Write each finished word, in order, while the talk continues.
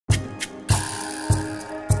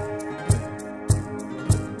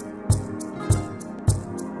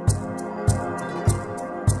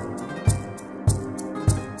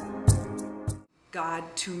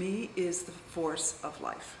God to me is the force of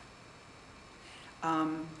life.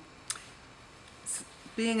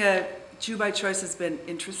 Being a Jew by choice has been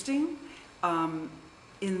interesting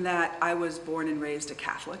in that I was born and raised a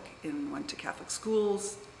Catholic and went to Catholic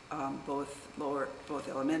schools, both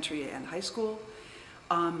elementary and high school.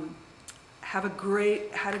 Had a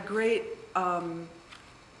great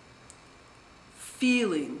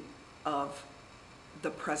feeling of the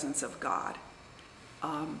presence of God,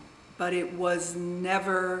 but it was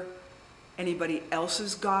never anybody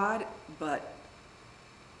else's God, but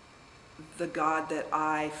the God that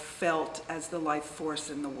I felt as the life force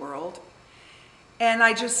in the world. And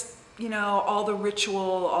I just, you know, all the ritual,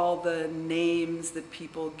 all the names that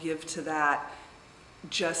people give to that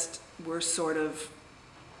just were sort of,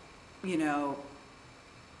 you know,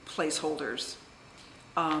 placeholders.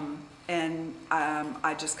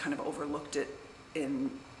 I just kind of overlooked it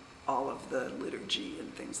in all of the liturgy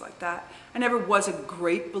and things like that. I never was a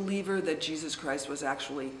great believer that Jesus Christ was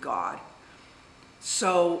actually God.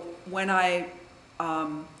 So when I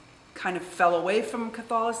kind of fell away from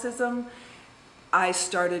Catholicism, I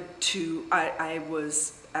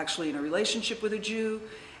was actually in a relationship with a Jew,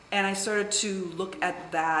 and I started to look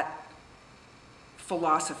at that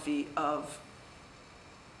philosophy of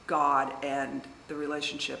God and the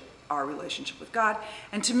relationship, our relationship with God.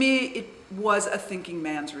 And to me, it was a thinking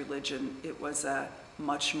man's religion. It was a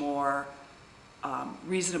much more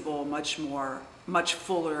reasonable, much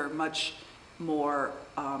fuller, much more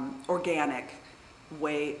organic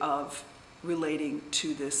way of relating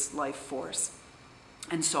to this life force.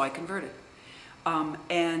 And so I converted.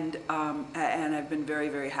 And I've been very,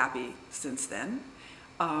 very happy since then.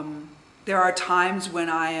 There are times when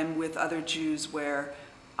I am with other Jews where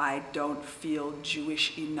I don't feel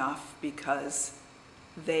Jewish enough because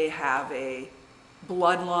they have a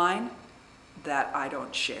bloodline that I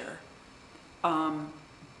don't share.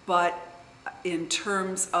 But in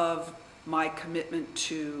terms of my commitment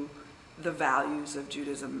to the values of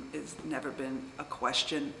Judaism, has never been a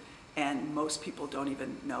question, and most people don't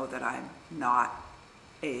even know that I'm not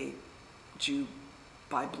a Jew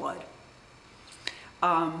by blood.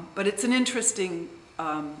 But it's an interesting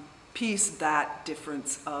piece, that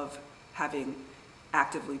difference of having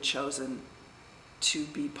actively chosen to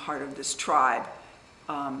be part of this tribe,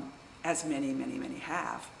 as many, many, many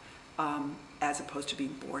have, as opposed to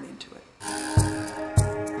being born into it.